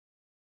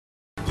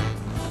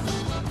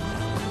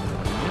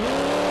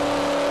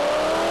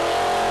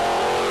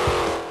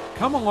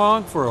Come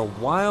along for a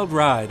wild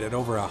ride at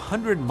over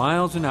 100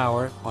 miles an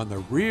hour on the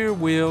rear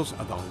wheels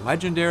of the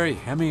legendary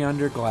Hemi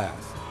Under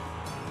Glass.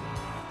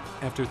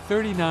 After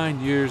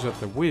 39 years at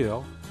the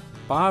wheel,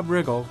 Bob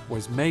Riggle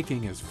was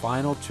making his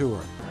final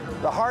tour.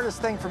 The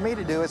hardest thing for me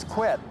to do is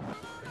quit.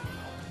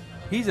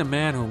 He's a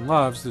man who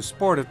loves the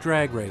sport of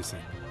drag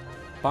racing.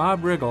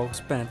 Bob Riggle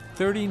spent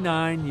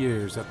 39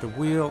 years at the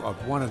wheel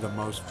of one of the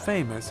most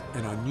famous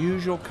and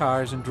unusual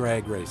cars in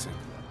drag racing,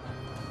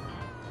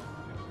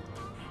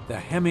 the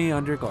Hemi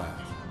Under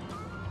Glass.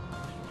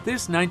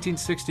 This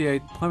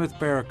 1968 Plymouth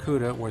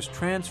Barracuda was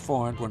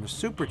transformed when a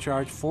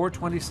supercharged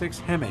 426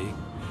 Hemi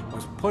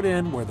was put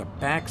in where the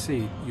back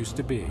seat used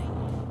to be.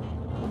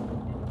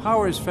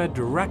 Power is fed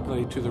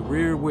directly to the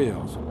rear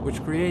wheels,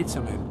 which creates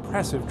some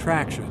impressive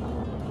traction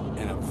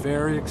and a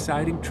very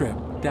exciting trip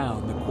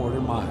down the quarter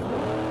mile.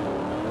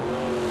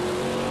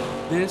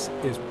 This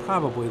is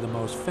probably the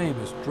most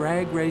famous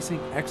drag racing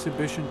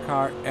exhibition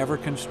car ever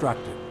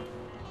constructed.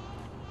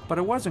 But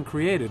it wasn't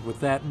created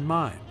with that in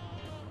mind.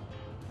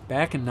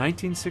 Back in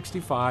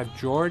 1965,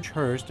 George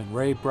Hurst and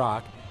Ray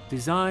Brock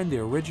designed the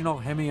original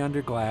Hemi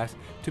Under Glass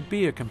to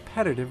be a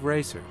competitive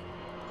racer.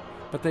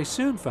 But they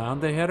soon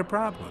found they had a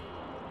problem.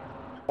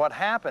 What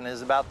happened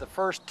is about the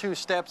first 2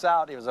 steps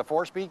out, it was a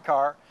 4-speed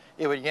car.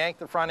 It would yank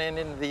the front end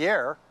into the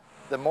air.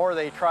 The more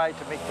they tried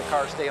to make the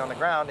car stay on the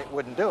ground, it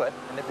wouldn't do it.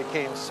 And it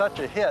became such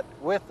a hit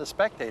with the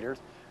spectators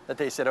that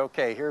they said,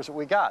 okay, here's what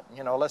we got.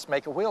 You know, let's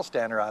make a wheel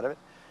stander out of it.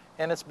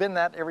 And it's been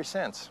that ever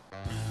since.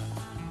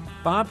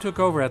 Bob took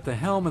over at the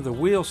helm of the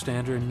wheel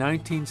stander in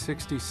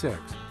 1966,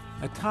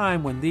 a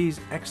time when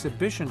these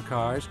exhibition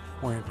cars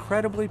were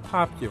incredibly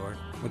popular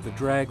with the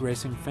drag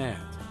racing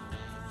fans.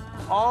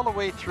 All the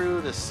way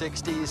through the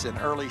 60s and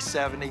early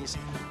 70s,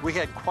 we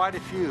had quite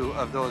a few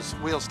of those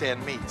wheel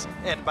stand meets.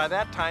 And by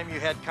that time, you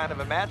had kind of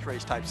a match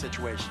race type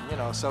situation, you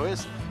know, so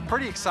it's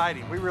pretty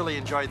exciting. We really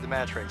enjoyed the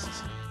match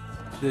races.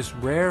 This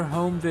rare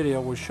home video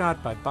was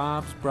shot by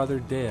Bob's brother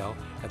Dale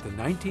at the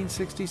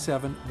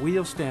 1967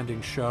 wheel standing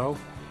show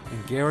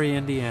in Gary,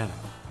 Indiana.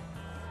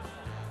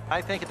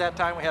 I think at that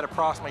time we had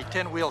approximately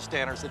 10 wheel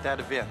standers at that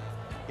event.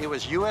 It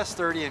was US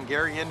 30 in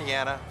Gary,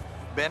 Indiana.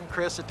 Ben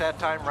Chris at that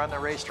time run the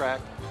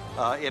racetrack,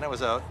 and it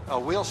was a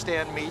wheel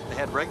stand meet. They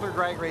had regular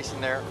drag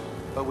racing there,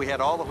 but we had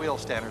all the wheel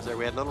standers there.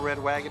 We had Little Red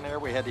Wagon there,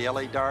 we had the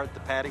LA Dart,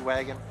 the Paddy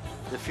Wagon,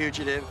 the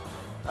Fugitive,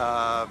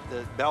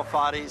 the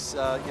Belfatti's,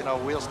 you know,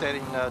 wheel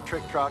standing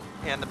trick truck,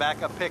 and the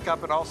backup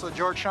pickup, and also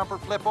George Shumpert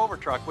flip over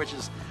truck, which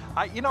is,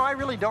 you know, I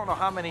really don't know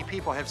how many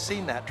people have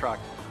seen that truck,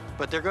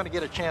 but they're going to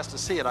get a chance to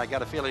see it, I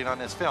got a feeling, on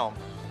this film.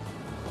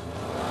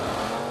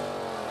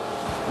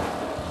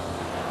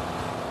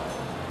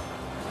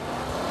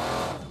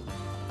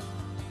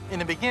 In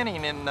the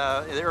beginning, in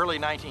the early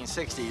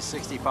 1960s,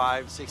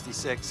 65,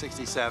 66,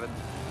 67,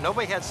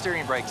 nobody had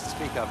steering brakes to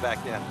speak of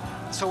back then.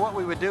 So what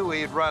we would do,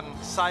 we would run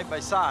side by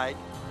side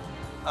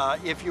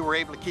if you were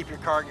able to keep your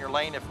car in your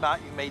lane. If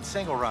not, you made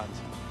single runs.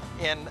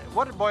 And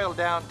what it boiled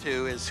down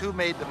to is who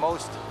made the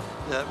most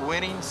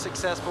winning,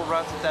 successful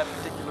runs at that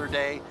particular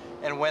day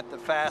and went the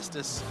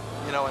fastest,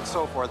 you know, and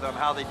so forth, on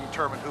how they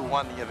determined who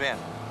won the event.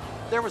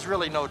 There was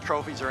really no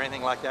trophies or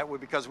anything like that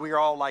because we were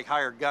all like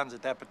hired guns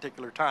at that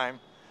particular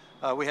time.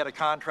 We had a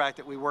contract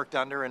that we worked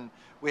under, and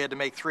we had to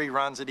make 3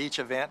 runs at each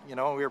event, you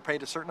know, and we were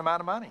paid a certain amount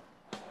of money.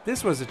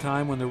 This was a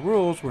time when the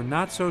rules were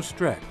not so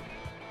strict.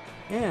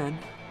 And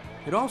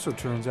it also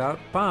turns out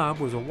Bob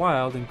was a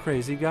wild and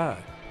crazy guy.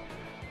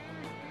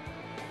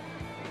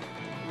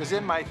 It was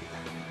in my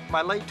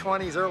late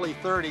 20s, early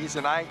 30s,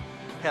 and I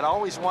had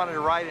always wanted to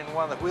ride in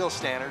one of the wheel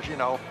standers, you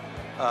know.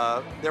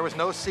 There was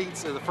no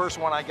seats. The first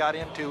one I got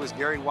into was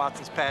Gary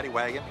Watson's Paddy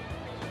Wagon.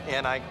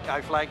 And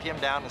I flagged him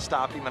down and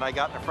stopped him, and I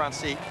got in the front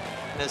seat.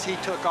 And as he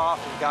took off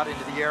and got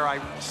into the air,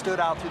 I stood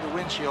out through the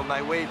windshield and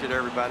I waved at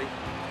everybody.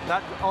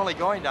 Not only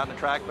going down the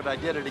track, but I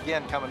did it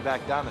again coming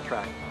back down the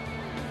track.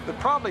 But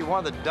probably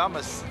one of the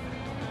dumbest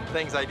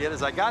things I did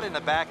is I got in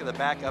the back of the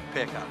backup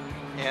pickup.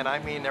 And I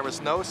mean, there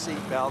was no seat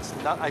belts.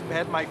 I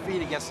had my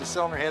feet against the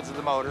cylinder heads of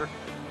the motor,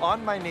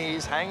 on my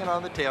knees, hanging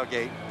on the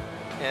tailgate.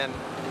 And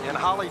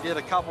Holly did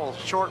a couple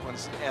short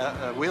ones,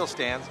 wheel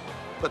stands.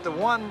 But the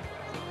one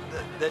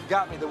that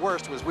got me the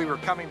worst was we were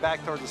coming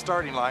back toward the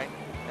starting line,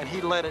 and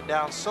he let it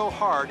down so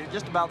hard, it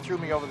just about threw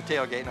me over the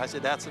tailgate, and I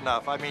said, that's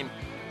enough. I mean,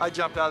 I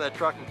jumped out of that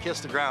truck and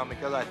kissed the ground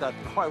because I thought,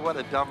 boy, what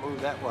a dumb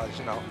move that was,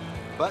 you know.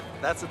 But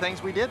that's the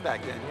things we did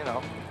back then, you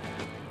know.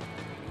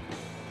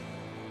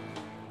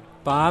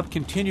 Bob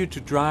continued to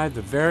drive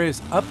the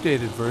various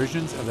updated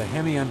versions of the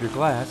Hemi Under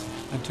Glass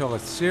until a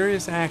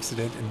serious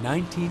accident in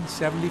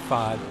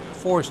 1975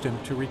 forced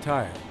him to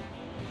retire.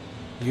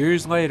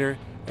 Years later,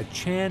 a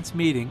chance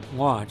meeting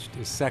launched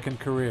his second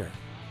career.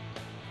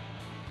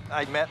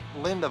 I met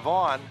Linda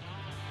Vaughn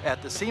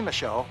at the SEMA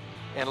show,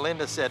 and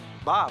Linda said,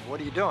 Bob,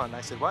 what are you doing? I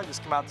said, well, I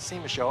just come out to the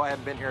SEMA show. I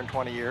haven't been here in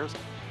 20 years.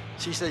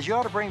 She says, you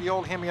ought to bring the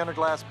old Hemi Under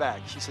Glass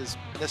back. She says,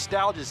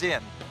 nostalgia's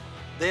in.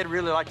 They'd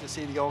really like to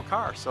see the old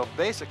car. So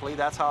basically,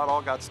 that's how it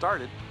all got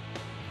started.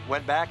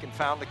 Went back and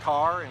found the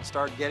car and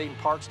started getting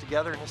parts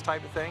together and this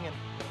type of thing. And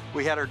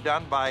we had her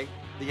done by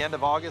the end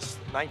of August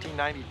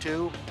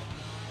 1992.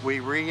 We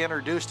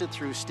reintroduced it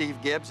through Steve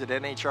Gibbs at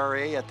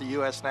NHRA at the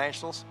U.S.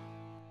 Nationals.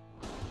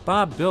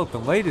 Bob built the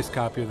latest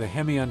copy of the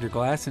Hemi Under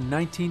Glass in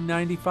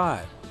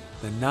 1995,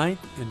 the 9th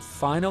and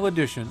final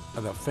edition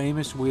of the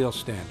famous wheel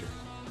standard.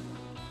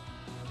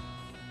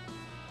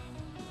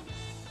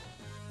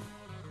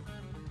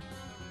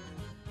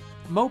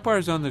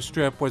 Mopars on the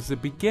Strip was the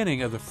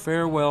beginning of the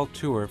farewell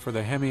tour for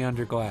the Hemi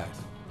Under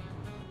Glass.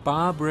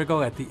 Bob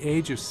Riggle, at the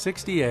age of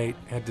 68,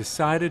 had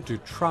decided to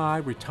try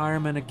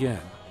retirement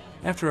again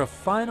after a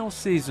final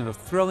season of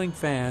thrilling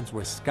fans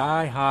with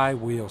sky-high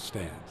wheel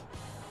stands.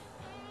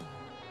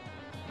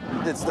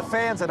 It's the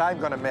fans that I'm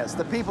going to miss,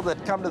 the people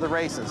that come to the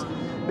races,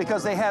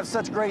 because they have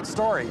such great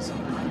stories,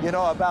 you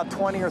know, about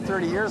 20 or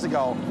 30 years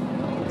ago,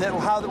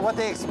 what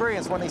they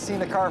experienced when they seen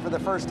the car for the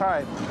first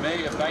time.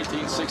 May of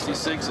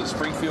 1966 at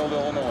Springfield,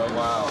 Illinois.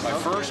 Wow. My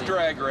first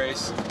drag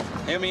race,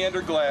 Hemi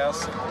Under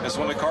Glass. That's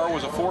when the car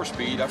was a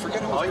 4-speed. I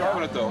forget who was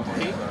driving it though.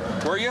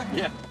 Were you?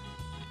 Yeah.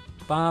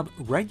 Bob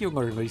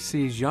regularly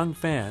sees young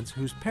fans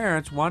whose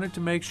parents wanted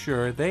to make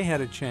sure they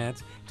had a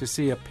chance to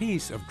see a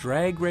piece of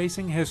drag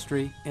racing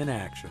history in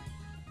action.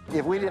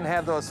 If we didn't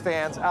have those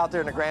fans out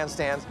there in the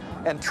grandstands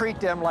and treat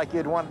them like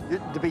you'd want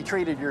to be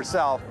treated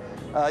yourself,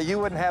 you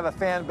wouldn't have a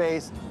fan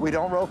base. We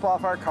don't rope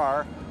off our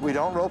car. We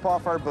don't rope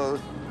off our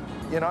booth.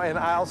 You know, and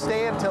I'll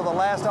stay until the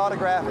last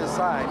autograph is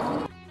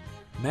signed.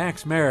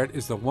 Max Merritt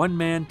is the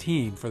one-man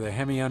team for the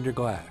Hemi Under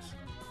Glass.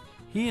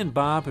 He and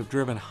Bob have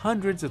driven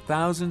hundreds of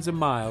thousands of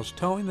miles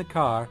towing the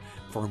car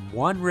from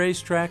one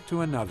racetrack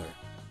to another.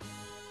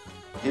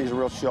 He's a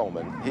real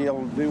showman.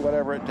 He'll do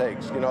whatever it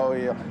takes. You know,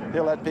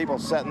 he'll let people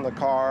sit in the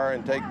car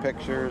and take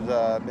pictures.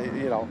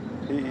 You know,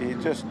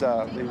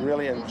 he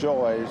really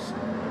enjoys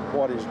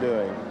what he's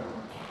doing.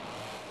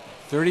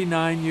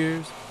 39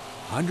 years,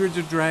 hundreds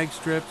of drag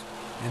strips,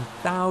 and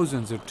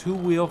thousands of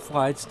two-wheel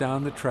flights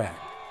down the track.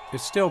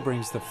 It still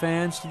brings the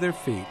fans to their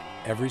feet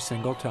every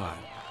single time.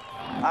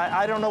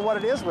 I don't know what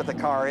it is with the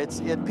car.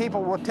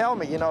 People will tell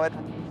me, you know, it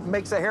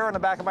makes the hair on the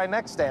back of my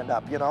neck stand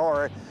up, you know,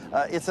 or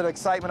it's an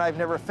excitement I've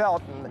never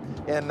felt.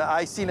 And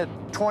I seen it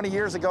 20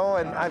 years ago,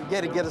 and I'm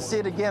get to see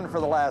it again for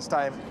the last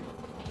time.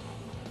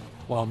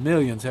 While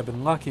millions have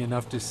been lucky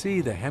enough to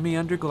see the Hemi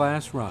Under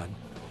Glass run,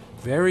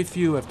 very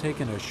few have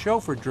taken a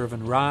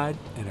chauffeur-driven ride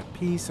in a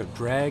piece of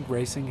drag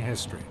racing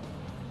history.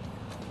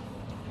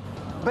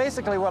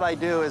 Basically what I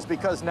do is,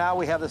 because now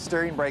we have the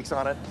steering brakes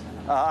on it,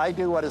 I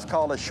do what is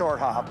called a short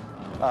hop.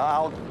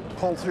 I'll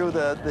pull through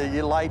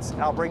the lights,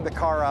 I'll bring the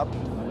car up,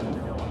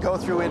 go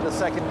through into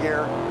second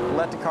gear,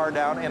 let the car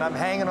down, and I'm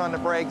hanging on the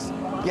brakes,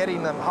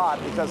 getting them hot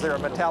because they're a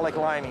metallic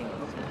lining.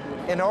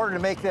 In order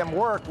to make them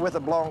work with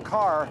a blown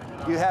car,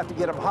 you have to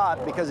get them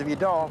hot, because if you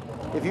don't,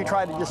 if you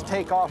try to just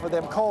take off with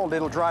them cold,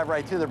 it'll drive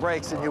right through the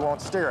brakes and you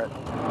won't steer it.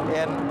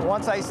 And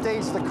once I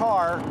stage the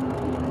car,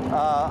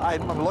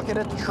 I'm looking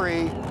at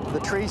the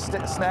tree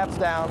snaps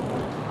down,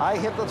 I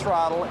hit the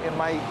throttle, in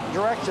my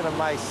direction of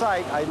my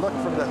sight, I look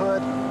from the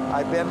hood,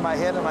 I bend my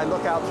head and I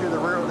look out through the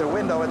rear of the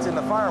window, it's in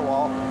the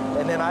firewall,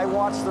 and then I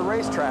watch the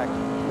racetrack,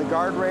 the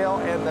guardrail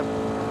and the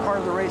part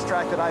of the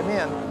racetrack that I'm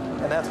in,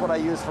 and that's what I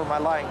use for my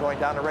line going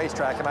down the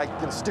racetrack, and I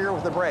can steer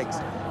with the brakes.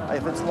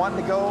 If it's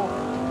wanting to go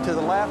to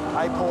the left,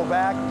 I pull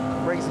back,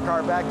 brings the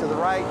car back to the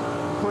right,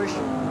 push,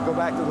 go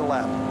back to the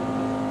left.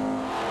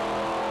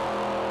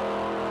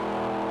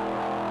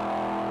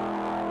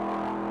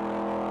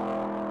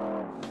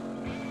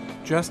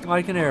 Just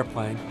like an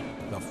airplane,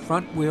 the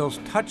front wheels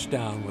touch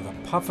down with a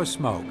puff of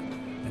smoke,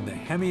 and the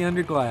Hemi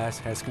Under Glass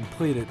has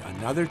completed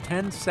another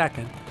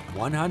 10-second,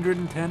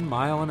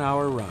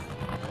 110-mile-an-hour run.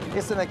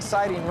 It's an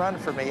exciting run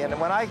for me, and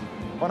when I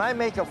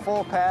make a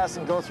full pass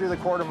and go through the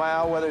quarter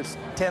mile, whether it's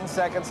 10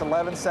 seconds,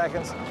 11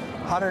 seconds,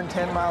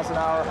 110 miles an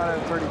hour,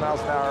 130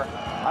 miles an hour,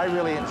 I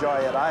really enjoy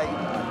it.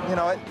 You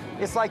know,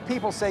 it's like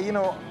people say, you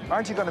know,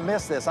 aren't you going to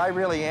miss this? I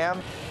really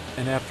am.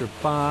 And after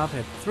Bob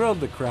had thrilled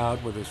the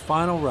crowd with his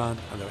final run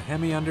of the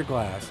Hemi Under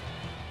Glass,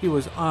 he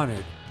was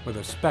honored with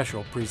a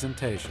special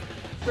presentation.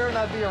 Better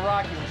not be a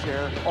rocking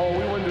chair. Oh, we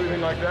wouldn't do anything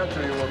like that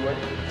to you, would we?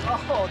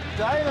 Oh,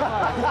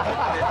 dynamite! Oh,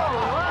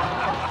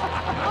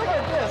 wow. Look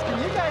at this.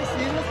 Can you guys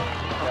see this?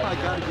 Oh, I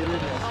gotta get in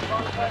this.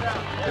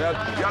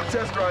 Yeah, you got to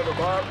test drive it,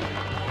 Bob.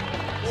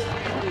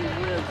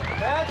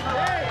 That's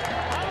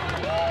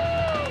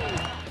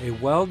great! A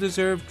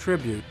well-deserved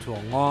tribute to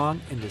a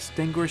long and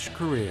distinguished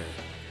career,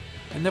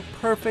 and the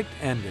perfect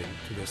ending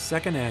to the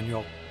second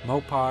annual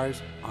Mopars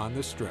on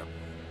the Strip.